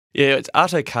Yeah, it's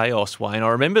utter chaos, Wayne. I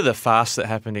remember the farce that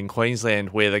happened in Queensland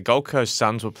where the Gold Coast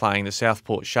Suns were playing the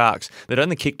Southport Sharks. They'd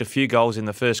only kicked a few goals in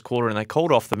the first quarter and they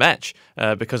called off the match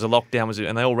because the lockdown was,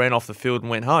 and they all ran off the field and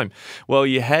went home. Well,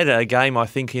 you had a game, I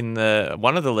think, in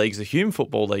one of the leagues, the Hume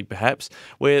Football League perhaps,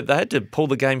 where they had to pull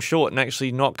the game short and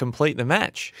actually not complete the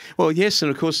match. Well, yes, and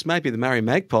of course maybe the Murray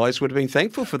Magpies would have been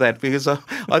thankful for that because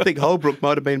I think Holbrook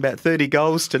might have been about 30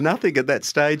 goals to nothing at that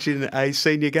stage in a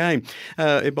senior game.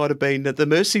 It might have been the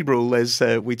mercy rule, as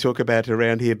we talk about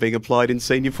around here, being applied in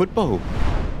senior football.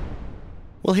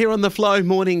 Well, here on the Flow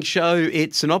Morning Show,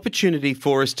 it's an opportunity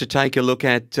for us to take a look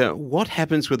at what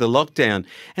happens with a lockdown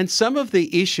and some of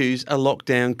the issues a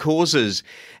lockdown causes.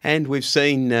 And we've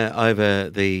seen over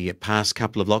the past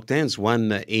couple of lockdowns,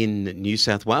 one in New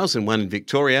South Wales and one in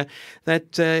Victoria,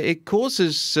 that it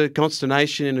causes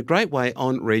consternation in a great way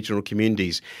on regional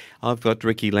communities. I've got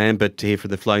Rikki Lambert here for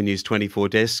the Flow News 24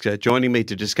 desk joining me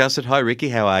to discuss it. Hi, Rikki.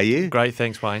 How are you? Great,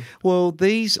 thanks, Wayne. Well,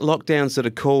 these lockdowns that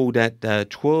are called at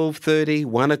 12:30,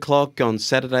 1 o'clock on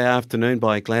Saturday afternoon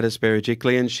by Gladys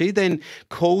Berejiklian, she then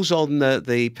calls on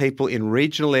the people in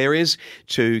regional areas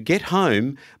to get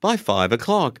home by 5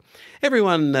 o'clock.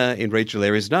 Everyone in regional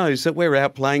areas knows that we're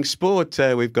out playing sport.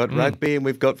 We've got rugby and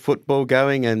we've got football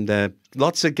going and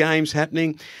lots of games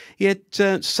happening. Yet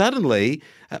suddenly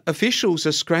officials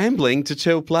are scrambling to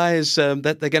tell players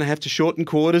that they're going to have to shorten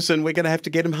quarters and we're going to have to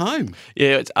get them home.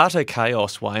 Yeah, it's utter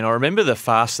chaos, Wayne. I remember the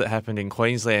farce that happened in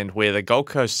Queensland where the Gold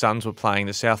Coast Suns were playing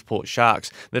the Southport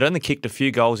Sharks. They'd only kicked a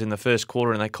few goals in the first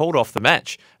quarter and they called off the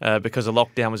match because the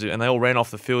lockdown was, and they all ran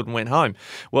off the field and went home.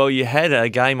 Well, you had a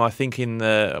game, I think, in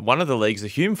one of the leagues, the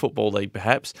Hume Football League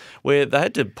perhaps, where they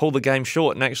had to pull the game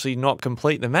short and actually not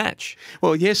complete the match.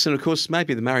 Well, yes, and of course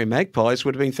maybe the Murray Magpies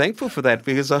would have been thankful for that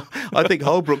because I think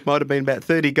Holbrook might have been about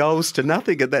 30 goals to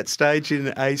nothing at that stage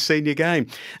in a senior game.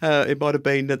 It might have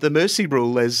been the mercy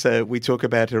rule, as we talk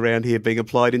about around here, being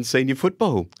applied in senior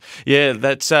football. Yeah,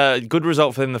 that's a good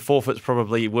result for them. The forfeit's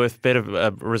probably worth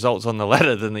better results on the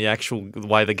ladder than the actual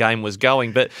way the game was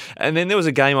going. And then there was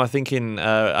a game, I think, in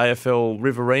AFL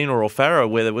Riverina or Farrow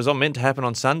where it was meant to happen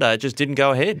on Sunday. It just didn't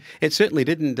go ahead. It certainly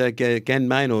didn't.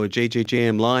 Ganmain or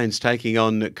GGGM Lions taking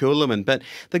on Coolaman. But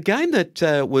the game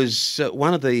that was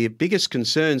one of the biggest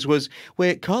concerns was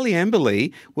where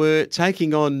Coleambally were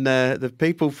taking on the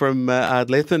people from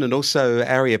Ardlethan and also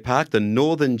Aria Park, the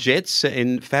Northern Jets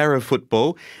in Farrow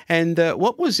football. And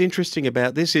what was interesting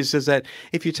about this is that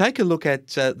if you take a look at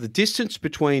the distance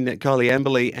between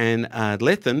Coleambally and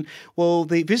Ardlethan, well,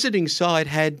 the visiting side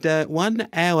had 1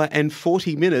 hour and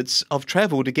 40 minutes of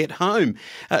travel to get home.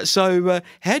 So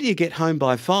how do you get home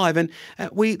by 5? And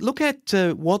we look at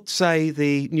what, say,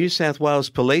 the New South Wales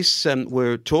Police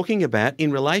were talking about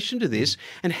in relation to this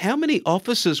and how many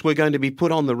officers were going to be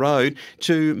put on the road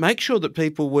to make sure that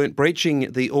people weren't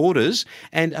breaching the orders,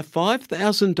 and a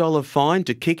 $5,000 fine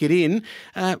to kick it in.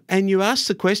 And you ask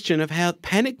the question of how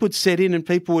panic would set in and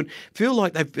people would feel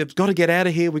like they've got to get out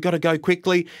of here, we've got to go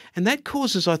quickly. And that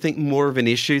causes, I think, more of an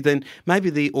issue than maybe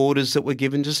the orders that were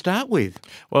given to start with.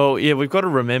 Well, yeah, we've got to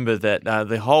remember that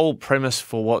the whole premise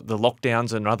for what the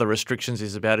lockdowns and other restrictions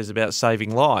is about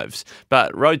saving lives.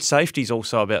 But road safety is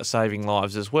also about saving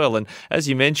lives as well. And as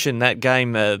you mentioned, that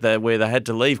game where they had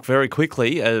to leave very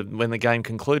quickly when the game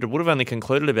concluded would have only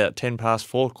concluded about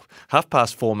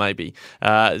 4:10 maybe.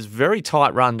 It's a very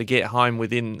tight run to get home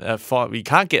within 5. You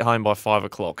can't get home by 5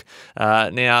 o'clock.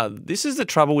 Now, this is the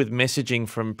trouble with messaging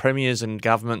from premiers and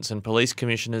governments and police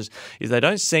commissioners, is they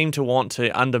don't seem to want to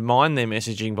undermine their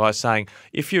messaging by saying,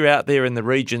 if you're out there in the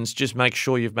regions, just make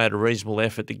sure you've made a reasonable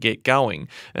effort to get going.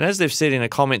 And as they've said in a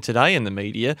comment today in the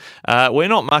media, we're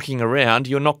not mucking around.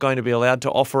 You're not going to be allowed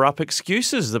to offer up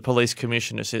excuses, the police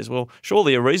commissioner says. Well,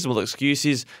 surely a reasonable excuse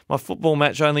is my football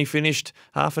match only finished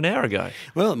half an hour ago.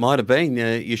 Well, it might have been.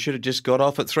 You should have just got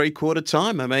off at three-quarter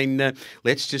time. I mean,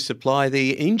 let's just apply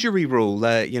the injury rule,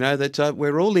 that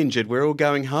we're all injured, we're all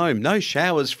going home. No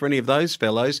showers for any of those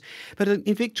fellows. But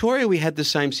in Victoria, we had the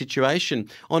same situation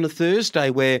on a Thursday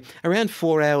where around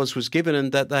 4 hours was given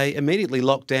and that they immediately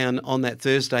locked down on that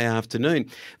Thursday afternoon.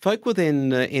 Folk were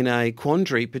then in a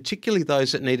quandary, particularly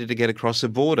those that needed to get across a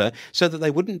border, so that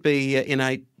they wouldn't be in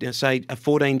a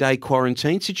 14-day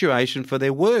quarantine situation for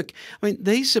their work. I mean,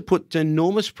 these have put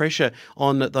enormous pressure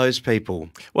on those people.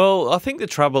 Well, I think the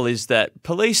trouble is that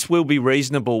police will be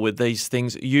reasonable with these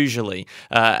things usually,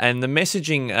 and the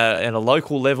messaging at a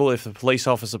local level, if the police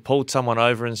officer pulled someone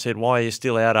over and said, why are you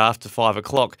still out after 5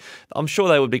 o'clock, I'm sure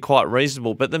they would be quite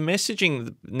reasonable, but the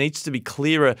messaging needs to be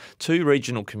clearer to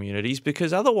Aboriginal communities,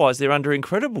 because otherwise they're under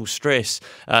incredible stress,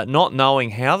 not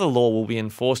knowing how the law will be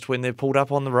enforced when they're pulled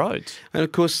up on the roads. And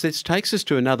of course, this takes us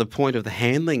to another point of the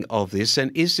handling of this,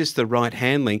 and is this the right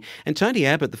handling? And Tony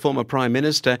Abbott, the former Prime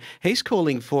Minister, he's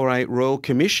calling for a Royal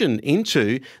Commission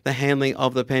into the handling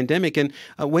of the pandemic. And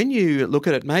when you look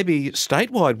at it, maybe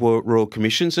statewide Royal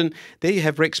Commissions, and there you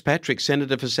have Rex Patrick,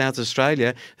 Senator for South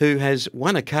Australia, who has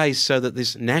won a case so that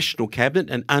this National Cabinet,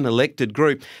 an unelected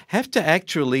group, have to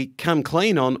actually come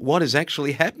clean on what is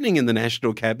actually happening in the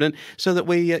National Cabinet so that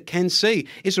we can see,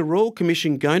 is a Royal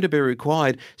Commission going to be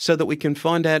required so that we can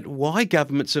find out why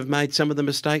governments have made some of the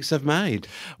mistakes they've made?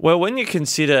 Well, when you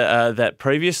consider that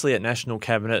previously at National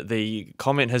Cabinet, the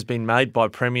comment has been made by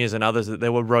premiers and others that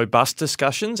there were robust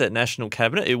discussions at National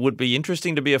Cabinet, it would be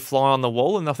interesting to be a fly on the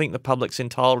wall, and I think the public's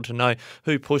entitled to know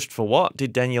who pushed for what.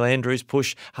 Did Daniel Andrews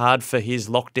push hard for his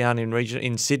lockdown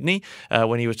in Sydney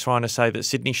when he was trying to say that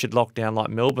Sydney should lock down like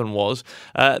Melbourne was?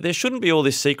 There shouldn't be all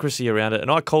this secrecy around it,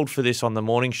 and I called for this on the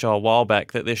morning show a while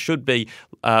back, that there should be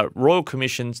royal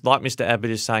commissions, like Mr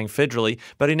Abbott is saying, federally,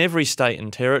 but in every state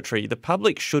and territory. The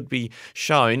public should be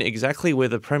shown exactly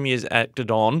whether premiers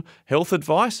acted on health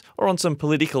advice or on some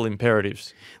political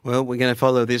imperatives. Well, we're going to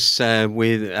follow this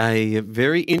with a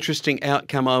very interesting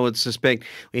outcome, I would suspect,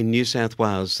 in New South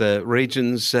Wales.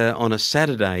 Regions on a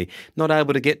Saturday not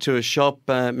able to get to a shop.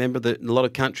 Remember that a lot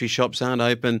of country shops aren't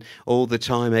open all the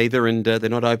time either, and they're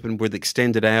not open with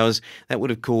extended hours. That would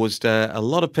have caused a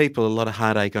lot of people a lot of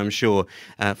heartache, I'm sure,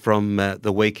 from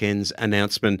the weekend's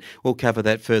announcement. We'll cover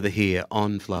that further here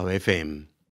on Flow FM.